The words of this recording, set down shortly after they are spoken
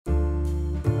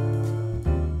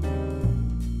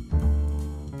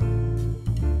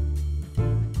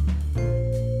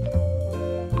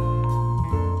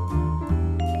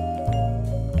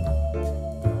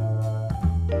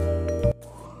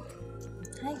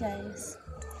guys,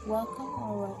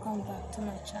 welcome back to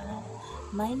my channel.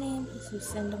 My name is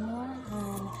Lucinda Moore,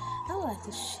 and I would like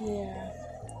to share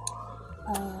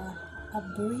a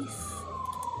brief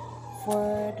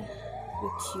word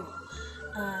with you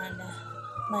and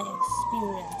my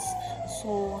experience.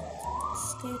 So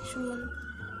stay tuned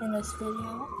in this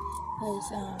video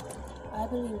because I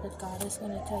believe that God is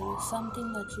going to tell you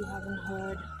something that you haven't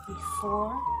heard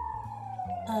before,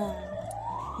 and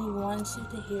He wants you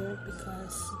to hear it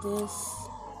because this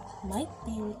might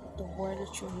be the word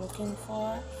that you're looking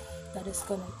for, that is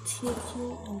going to take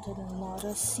you into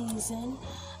another season,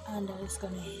 and that is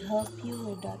going to help you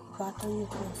with that battle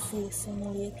you've been facing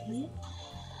lately.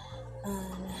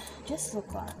 And just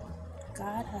look on,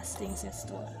 God has things in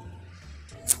store.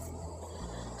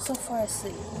 So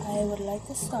firstly, I would like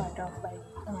to start off by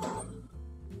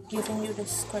giving you the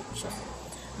scripture.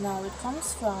 Now it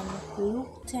comes from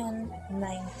Luke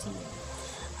 10:19,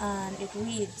 and it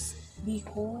reads,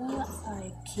 "Behold,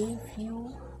 I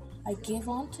give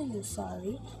unto you,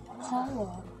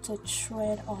 power to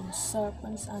tread on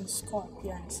serpents and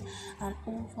scorpions, and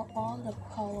over all the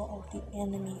power of the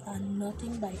enemy, and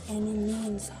nothing by any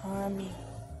means harm you."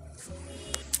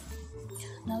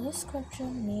 Now this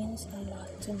scripture means a lot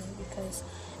to me because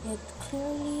it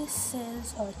clearly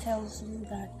says or tells you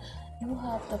that you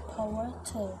have the power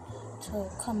to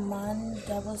command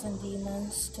devils and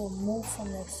demons to move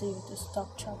from next to you, to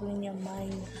stop troubling your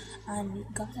mind, and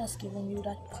God has given you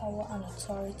that power and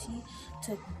authority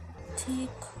to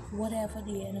take whatever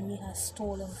the enemy has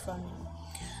stolen from you.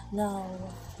 Now,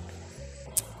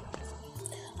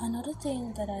 another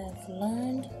thing that I have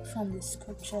learned from this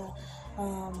scripture,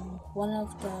 one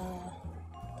of the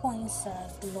points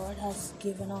that the Lord has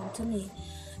given on to me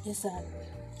is that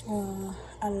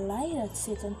a lie that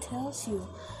Satan tells you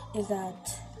is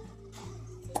that,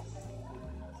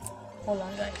 hold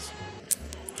on guys.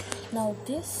 Now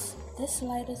this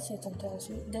lie that Satan tells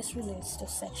you, this relates to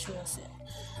sexual sin,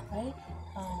 right?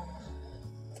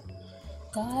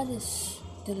 God is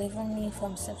delivering me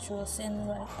from sexual sin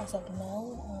right as of now,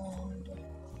 and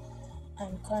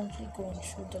I'm currently going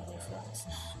through deliverance.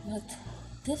 But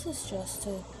this is just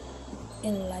to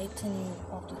enlighten you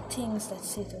of the things that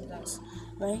Satan does,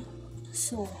 right?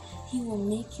 So he will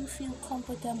make you feel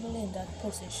comfortable in that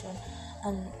position,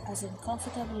 and as in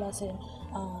comfortable as in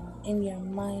your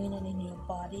mind and in your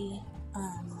body.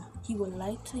 He will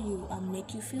lie to you and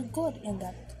make you feel good in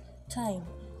that time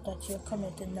that you're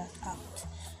committing that act,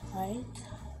 right?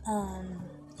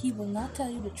 He will not tell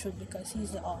you the truth because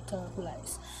he's the author of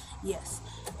lies. Yes,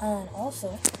 and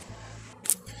also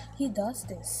he does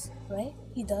this, right?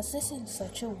 He does this in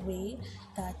such a way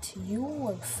that you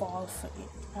will fall for it.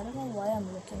 I don't know why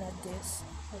I'm looking at this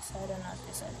side and not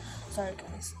this side. Sorry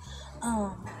guys.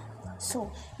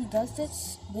 So he does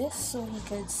this so he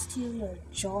can steal your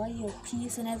joy, your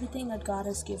peace, and everything that God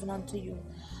has given unto you.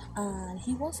 And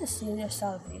he wants to steal your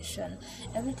salvation,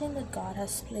 everything that God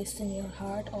has placed in your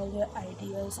heart, all your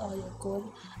ideas, all your good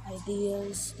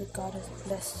ideas that God has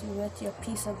blessed you with, your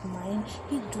peace of mind.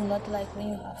 He do not like when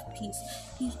you have peace.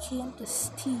 He came to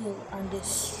steal and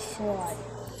destroy.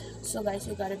 So guys,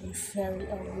 you gotta be very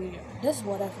aware. This is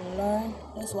what I've learned.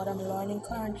 This is what I'm learning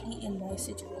currently in my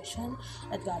situation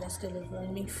that God is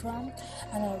delivering me from,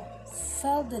 and I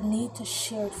felt the need to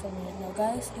share it from you. Now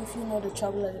guys, if you know the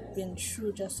trouble that I've been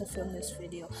through just to film this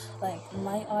video, like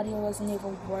my audio wasn't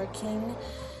even working,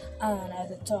 and I had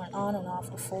to turn on and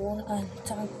off the phone, and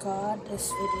thank God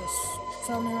this video is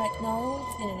filming right now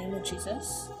in the name of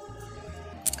Jesus.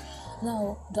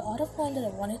 Now, the other point that I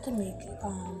wanted to make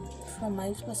from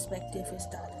my perspective is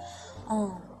that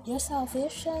your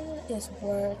salvation is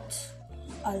worth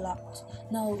a lot.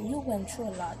 Now, you went through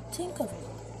a lot. Think of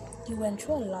it. You went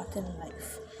through a lot in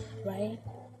life, right?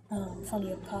 From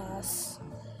your past,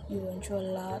 you went through a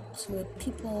lot with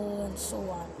people and so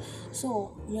on.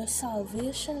 So, your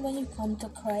salvation when you come to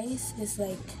Christ is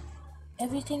like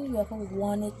everything you ever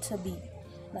wanted to be.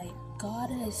 Like, God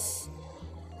has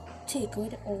take away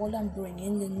the old and bring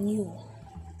in the new,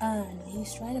 and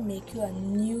he's trying to make you a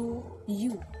new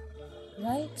you,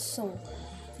 right? So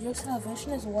your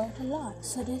salvation is worth a lot.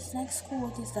 So this next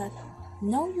quote is that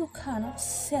now you cannot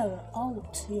sell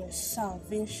out your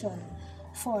salvation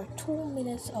for 2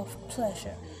 minutes of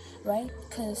pleasure, right?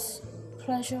 Because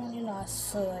pleasure only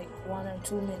lasts for like 1 or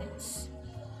 2 minutes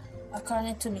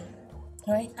according to me,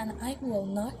 right? And I will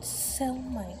not sell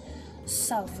my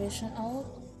salvation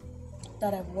out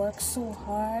that I've worked so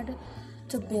hard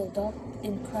to build up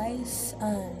in Christ,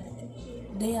 and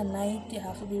day and night. You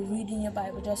have to be reading your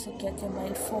Bible just to get your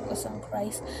mind focused on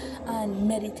Christ and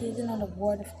meditating on the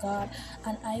Word of God.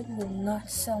 And I will not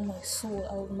sell my soul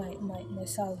out, my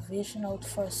salvation out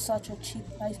for such a cheap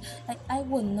price. Like, I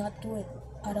will not do it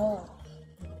at all.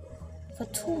 For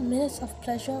 2 minutes of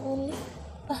pleasure only?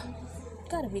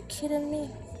 Gotta be kidding me.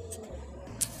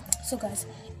 So guys,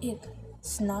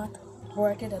 it's not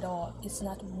worth it at all. It's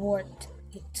not worth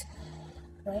it.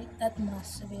 Right? That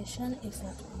masturbation is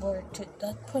not worth it.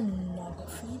 That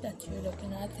pornography that you're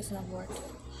looking at is not worth it.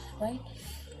 Right?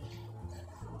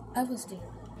 I was there.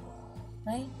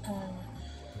 Right?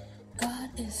 God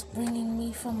is bringing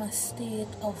me from a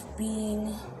state of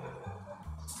being,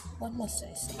 what must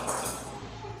I say?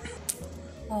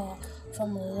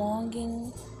 From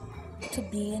longing to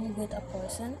being with a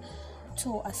person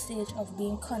to a stage of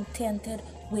being contented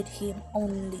with him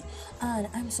only. And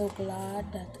I'm so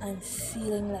glad that I'm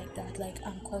feeling like that, like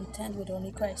I'm content with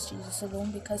only Christ Jesus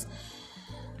alone. Because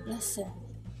listen,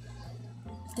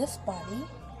 this body,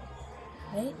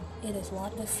 right,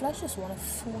 the flesh is want to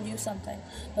fool you sometimes,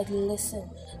 but listen,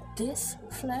 this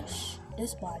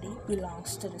body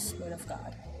belongs to the Spirit of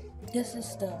God. This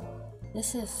is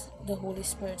the Holy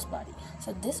Spirit's body.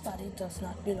 So this body does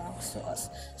not belong to us.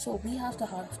 So we have to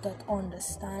have that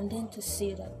understanding to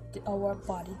say that our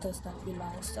body does not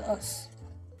belong to us.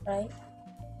 Right?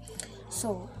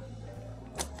 So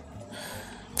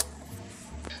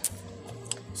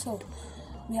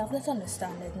we have to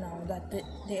understand it now, that the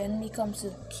enemy comes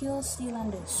to kill, steal,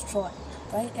 and destroy.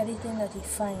 Right? Everything that he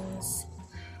finds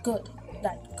good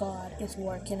that God is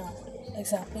working on.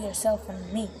 Example, yourself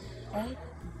and me. Right?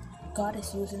 God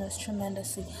is using us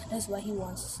tremendously. That's why he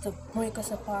wants to break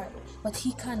us apart. But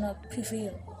he cannot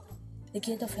prevail. The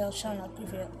gate of hell shall not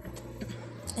prevail.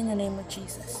 In the name of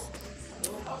Jesus.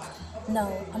 Now,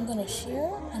 I'm going to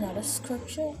share another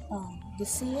scripture, the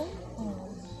same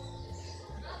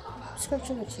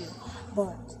scripture with you.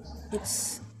 But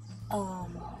it's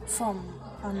from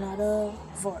another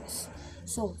verse.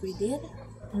 So we did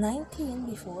 19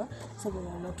 before, so we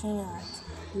were looking at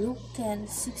Luke 10,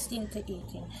 16 to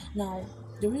 18. Now,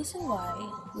 the reason why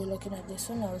we're looking at this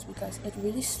one now is because it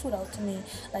really stood out to me,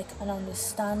 like an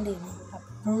understanding, a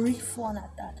brief one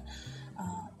at that.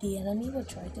 The enemy will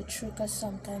try to trick us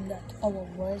sometimes that our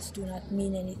words do not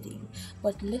mean anything.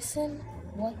 But listen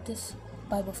what this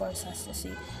Bible verse has to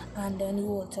say, and then you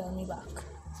will tell me back.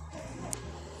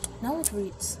 Now it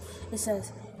reads, it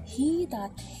says, he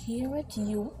that heareth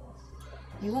you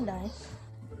and I,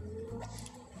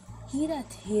 he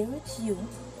that heareth you,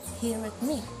 heareth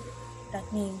me.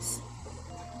 That means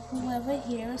whoever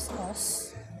hears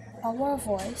us, our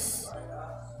voice,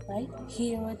 right,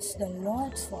 heareth the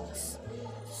Lord's voice.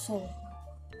 So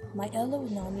my elder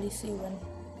would normally say when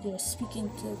they're speaking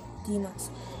to demons,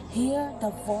 hear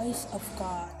the voice of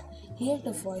God. Hear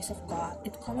the voice of God.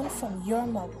 It's coming from your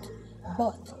mouth,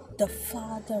 but the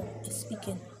Father is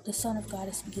speaking. The Son of God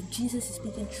is speaking. Jesus is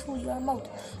speaking through your mouth.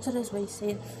 So that's why he's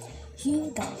saying,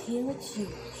 he that heareth you,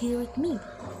 heareth me.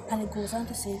 And it goes on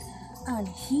to say, and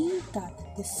he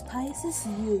that despises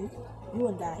you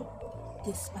and I,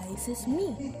 despises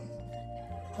me.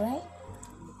 Right?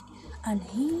 And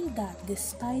he that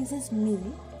despises me,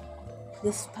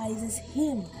 despises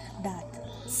him that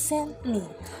sent me.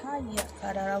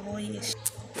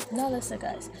 Now listen,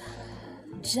 guys.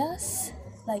 Just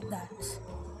like that,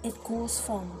 it goes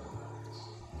from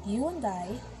you and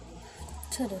I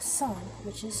to the Son,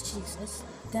 which is Jesus,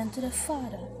 then to the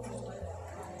Father,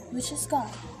 which is God.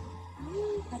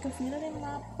 I can feel it in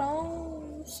my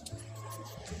bones.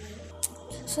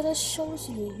 So that shows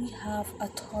you we have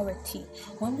authority.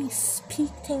 When we speak,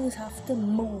 things have to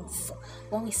move.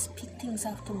 When we speak, things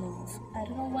have to move. I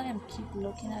don't know why I'm keep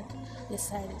looking at this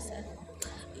side instead.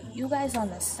 You guys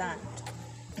understand?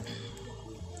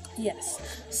 Yes.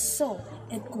 So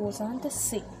it goes on to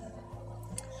say,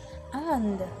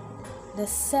 and the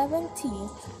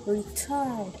 17th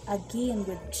returned again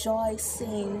with joy,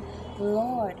 saying,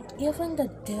 Lord, even the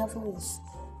devils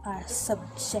are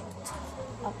subject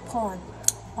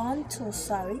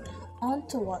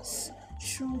unto us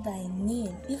through thy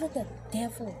name. Even the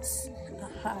devils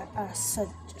are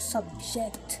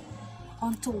subject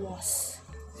unto us,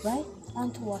 right?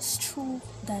 Unto us through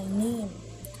thy name,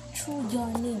 through your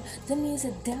name. That means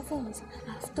the devils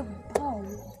have to bow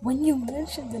when you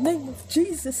mention the name of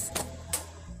Jesus.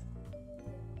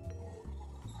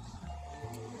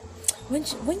 When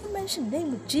you mention the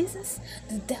name of Jesus,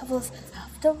 the devils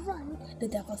have to run, the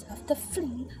devils have to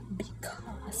flee,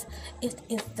 because it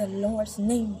is the Lord's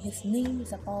name. His name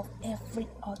is above every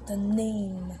other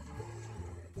name.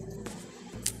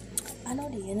 I know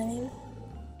the enemy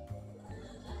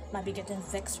might be getting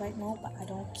vexed right now, but I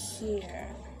don't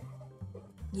care.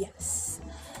 Yes.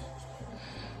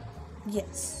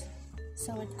 Yes.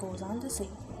 So it goes on to say,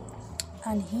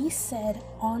 and he said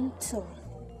unto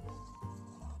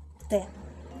them,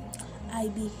 I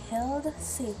beheld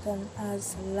Satan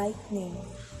as lightning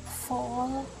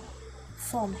fall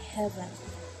from heaven.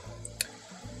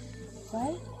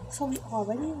 Right? So we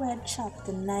already read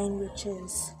chapter 9, which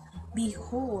is,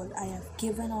 behold, I have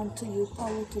given unto you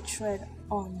power to tread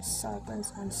on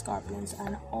serpents and scorpions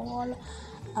and over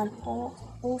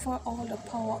all the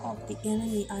power of the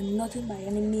enemy, and nothing by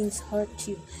any means hurt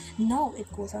you. Now it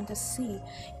goes on to say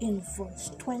in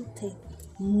verse 20,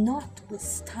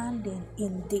 notwithstanding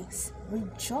in this,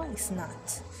 rejoice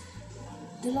not.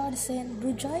 The Lord is saying,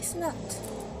 rejoice not.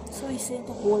 So he's saying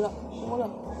to hold your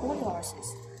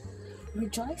horses.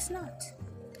 Rejoice not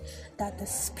that the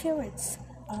spirits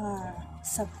are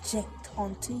subject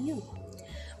unto you,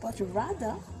 but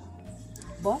rather,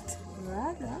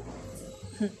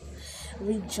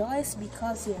 rejoice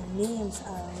because your names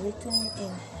are written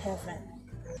in heaven.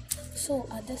 So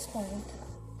at this point,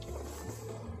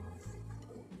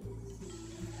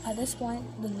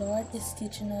 the Lord is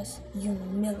teaching us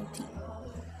humility.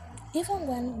 Even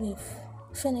when we've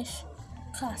finished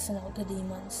casting out the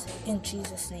demons in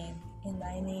Jesus' name, in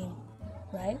thy name,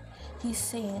 right? He's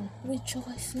saying,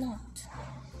 rejoice not.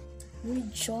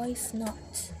 Rejoice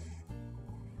not.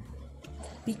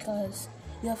 Because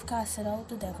you have casted out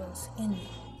the devils in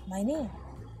my name,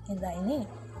 in thy name.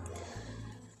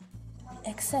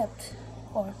 Except,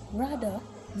 or rather,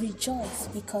 rejoice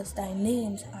because thy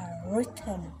names are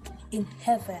written in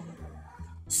heaven.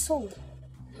 So,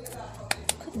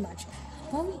 could imagine,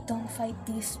 when we don't fight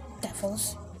these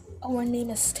devils, our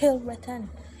name is still written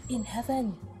in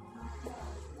heaven.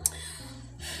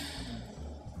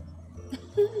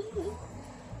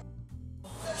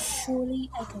 Surely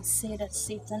I can say that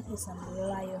Satan is a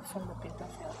liar from the pit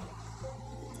of hell,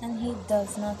 and he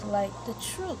does not like the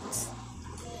truth.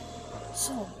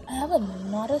 So I have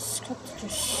another scripture to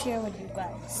share with you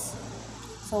guys.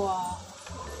 So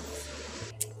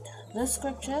this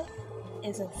scripture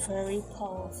is a very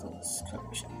powerful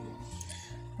scripture.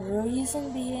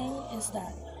 Reason being is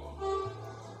that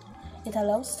it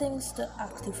allows things to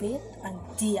activate and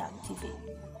deactivate.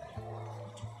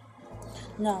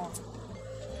 Now,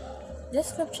 this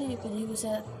scripture, you could use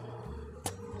it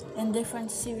in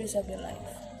different series of your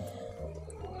life,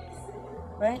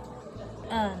 right?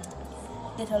 And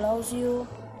it allows you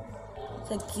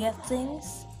to get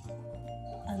things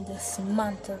and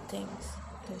dismantle things,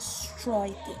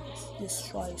 destroy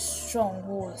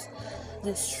strongholds,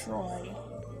 destroy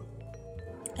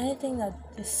anything that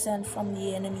is sent from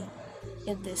the enemy.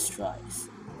 It destroys.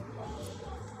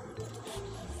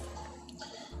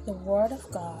 The word of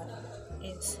God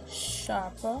is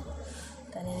sharper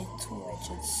than any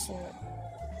two-edged sword.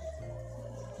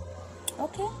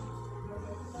 Okay?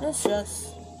 That's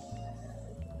just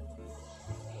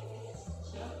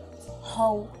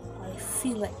how I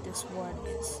feel like this word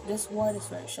is. This word is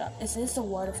very sharp. It is the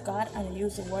word of God, and I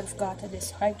use the word of God to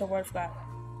describe the word of God.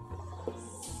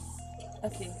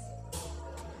 Okay.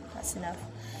 That's enough.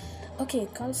 Okay,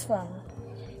 it comes from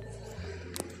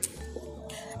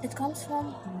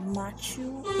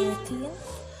Matthew 18,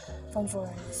 from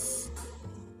verse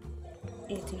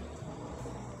 18. Okay,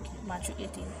 Matthew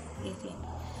 18.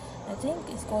 I think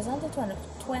it goes on to 20,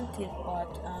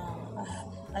 but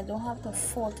I don't have the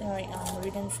full thing right now. I'm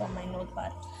reading from my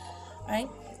notepad. Right?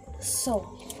 So,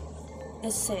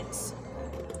 it says,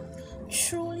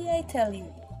 truly I tell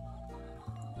you,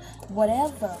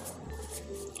 whatsoever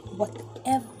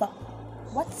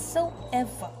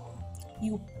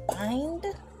you bind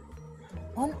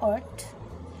on earth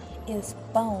is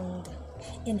bound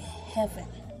in heaven,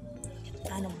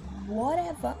 and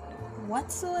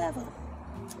whatsoever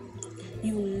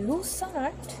you loose on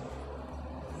earth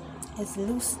is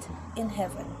loosed in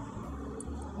heaven.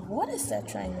 What is that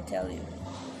trying to tell you?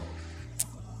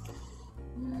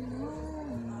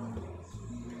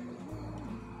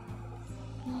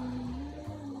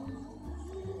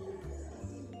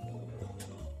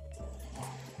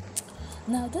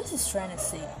 Now this is trying to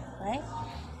say, right?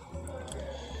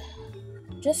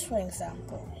 Just for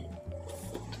example,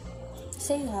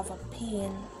 say you have a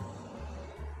pain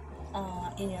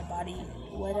in your body,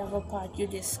 whatever part you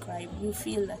describe, you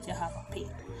feel that you have a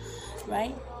pain,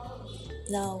 right?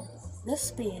 Now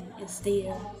this pain is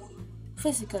there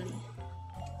physically,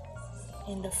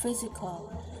 in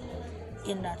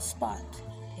that spot,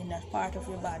 in that part of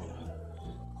your body.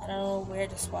 I don't know where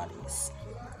the spot is.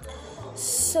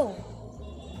 So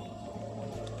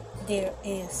there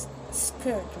is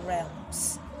spirit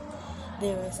realms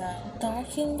There is a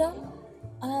dark kingdom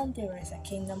and there is a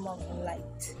kingdom of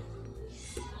light.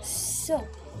 So,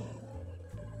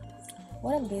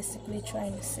 what I'm basically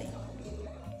trying to say,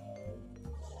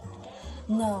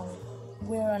 now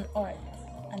we're on earth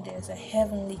and there's a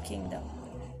heavenly kingdom.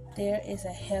 There is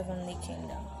a heavenly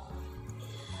kingdom.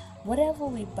 Whatever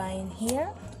we bind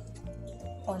here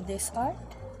on this earth,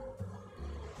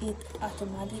 it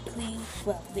automatically,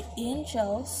 the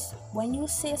angels, when you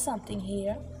say something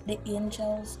here, the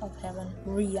angels of heaven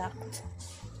react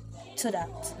to that,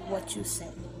 what you say.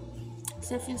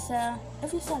 So if you say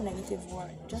a negative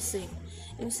word, just say,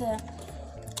 if you say,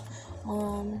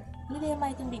 the day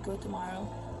mightn't be good tomorrow,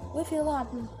 what will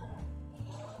happen?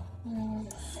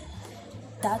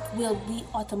 That will be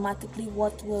automatically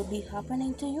what will be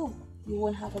happening to you. You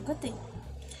won't have a good day.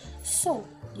 So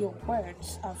your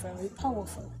words are very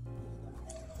powerful.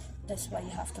 That's why you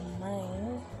have to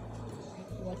mind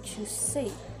what you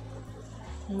say.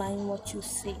 Mind what you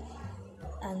say.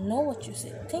 And know what you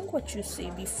say. Think what you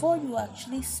say before you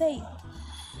actually say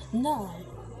it. Now,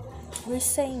 we're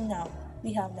saying now,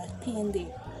 we have that pain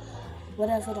there.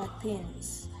 Whatever that pain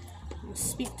is, you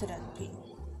speak to that pain.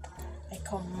 I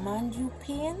command you,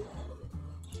 pain,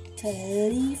 to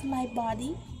leave my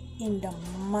body in the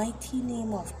mighty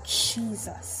name of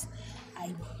Jesus.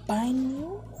 I bind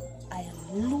you, I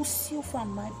loose you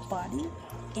from my body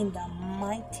in the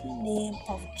mighty name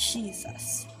of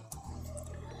Jesus.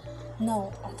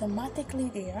 Now, automatically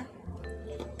there,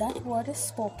 that word is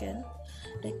spoken,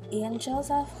 the angels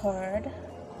have heard,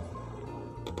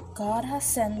 God has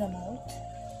sent them out.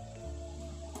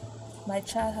 My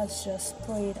child has just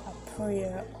prayed a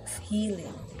prayer of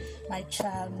healing. My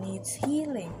child needs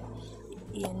healing.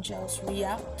 The angels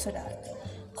react to that.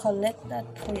 Collect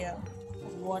that prayer.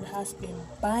 What has been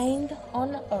bind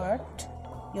on earth,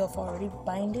 you have already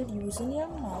binded using your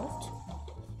mouth.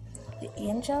 The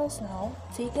angels now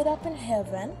take it up in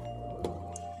heaven,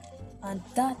 and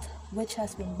that which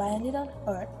has been binded on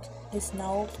earth is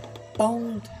now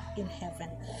bound in heaven.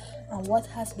 And what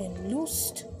has been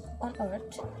loosed on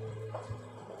earth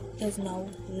is now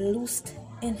loosed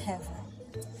in heaven.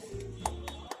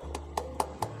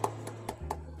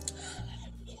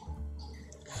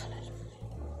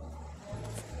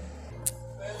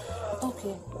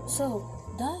 Okay, so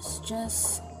that's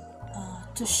just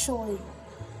to show you,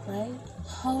 right,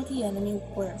 how the enemy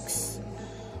works.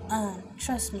 And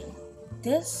trust me,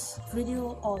 this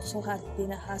video also has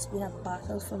been a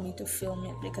battle for me to film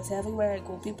it, because everywhere I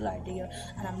go people are there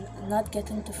and I'm not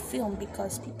getting to film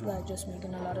because people are just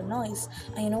making a lot of noise.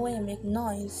 And you know, when you make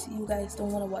noise, you guys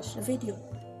don't want to watch the video.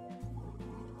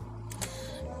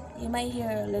 You might hear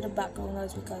a little background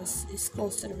noise because it's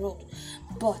close to the road,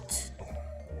 but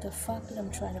the fact that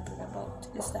I'm trying to bring about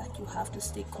is that you have to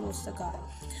stay close to God.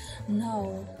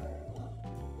 Now,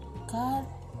 God,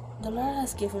 the Lord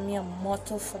has given me a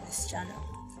motto for this channel.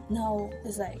 Now,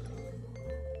 it's like,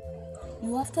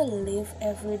 you have to live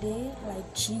every day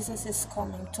like Jesus is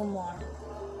coming tomorrow,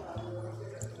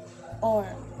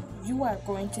 or you are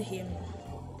going to Him.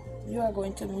 You are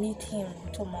going to meet Him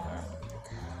tomorrow.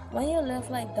 When you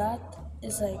live like that,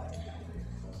 it's like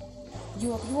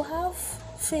you have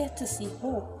faith to see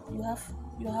hope. You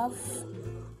have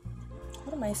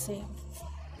what am I saying?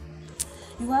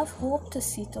 You have hope to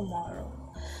see tomorrow,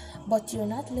 but you're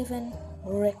not living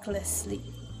recklessly.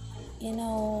 You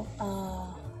know,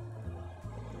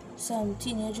 some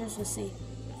teenagers will say,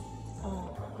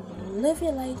 live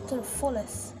your life to the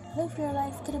fullest, live your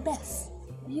life to the best.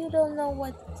 You don't know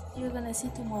what you're gonna see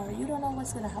tomorrow, you don't know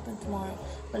what's gonna happen tomorrow.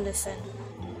 But listen,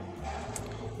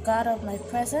 God of my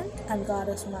present and God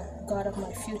of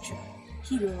my future,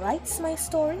 He writes my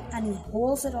story and He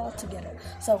holds it all together.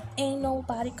 So ain't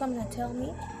nobody coming to tell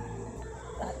me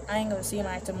that I ain't gonna see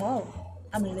my tomorrow.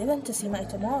 I'm living to see my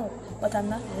tomorrow, but I'm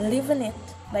not living it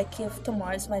like if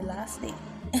tomorrow's my last day.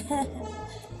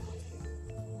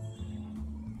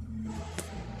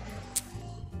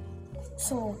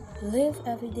 So live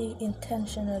every day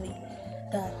intentionally.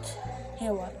 That,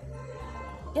 hear what?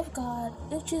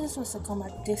 If Jesus was to come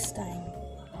at this time,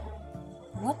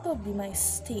 what would be my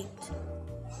state?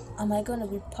 Am I gonna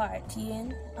be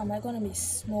partying? Am I gonna be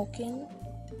smoking?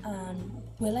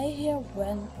 Will I hear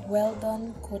well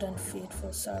done, good and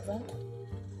faithful servant?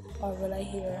 Or will I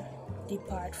hear,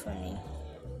 depart from me?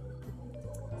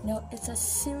 No, it's a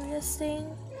serious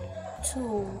thing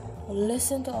to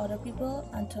listen to other people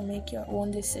and to make your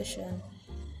own decision.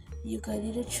 You could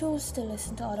either choose to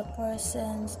listen to other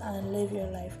persons and live your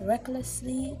life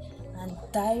recklessly and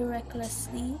die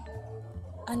recklessly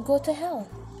and go to hell,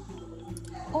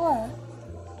 or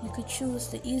you could choose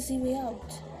the easy way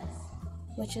out,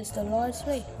 which is the Lord's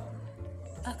way.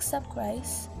 accept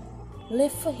Christ,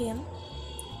 live for Him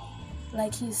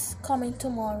like He's coming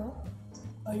tomorrow,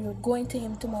 or you're going to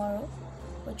Him tomorrow,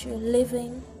 but you're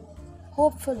living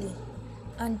hopefully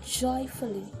and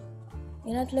joyfully.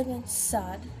 You're not living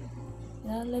sad,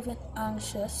 you're not living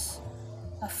anxious,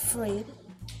 afraid.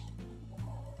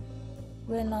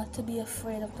 We're not to be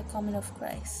afraid of the coming of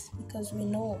Christ, because we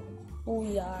know who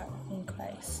we are in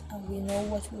Christ and we know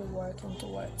what we're working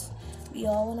towards. We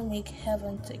all want to make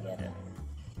heaven together.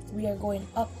 We are going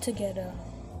up together.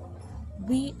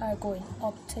 We are going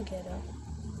up together.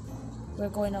 We're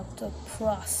going up to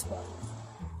prosper.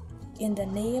 In the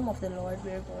name of the Lord,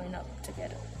 we're going up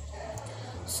together.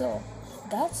 So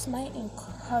that's my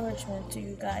encouragement to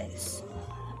you guys.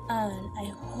 And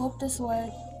I hope this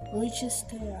word reaches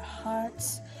to your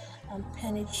hearts and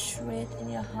penetrate in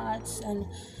your hearts. And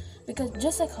because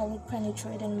just like how it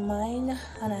penetrated in mine,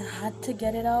 and I had to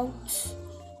get it out,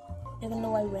 even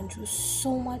though I went through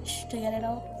so much to get it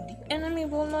out, the enemy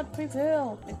will not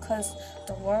prevail, because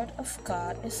the word of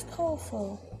God is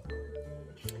powerful.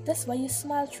 That's why you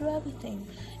smile through everything,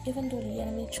 even though the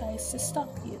enemy tries to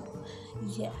stop you.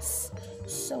 Yes.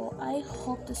 So I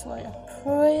hope this word, I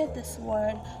pray this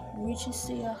word reaches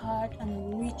to your heart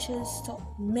and reaches to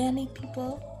many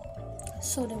people,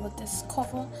 so they will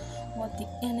discover what the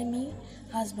enemy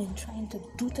has been trying to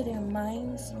do to their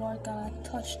minds. Lord God,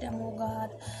 touch them, oh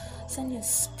God. Send your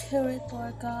spirit,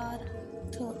 Lord God,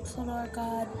 to Lord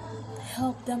God,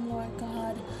 help them, Lord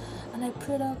God. And I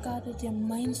pray, Lord God, that their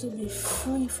minds will be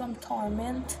free from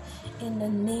torment in the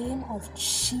name of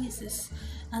Jesus.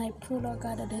 And I pray, Lord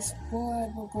God, that this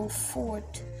word will go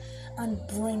forth and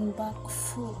bring back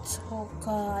fruit, oh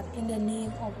God, in the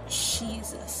name of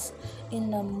Jesus.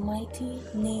 In the mighty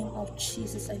name of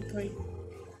Jesus, I pray.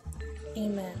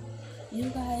 Amen. You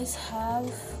guys have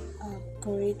a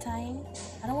great time.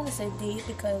 I don't want to say date,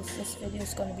 because this video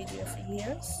is going to be there for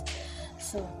years.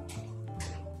 So,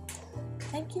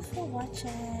 thank you for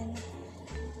watching.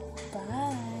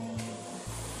 Bye.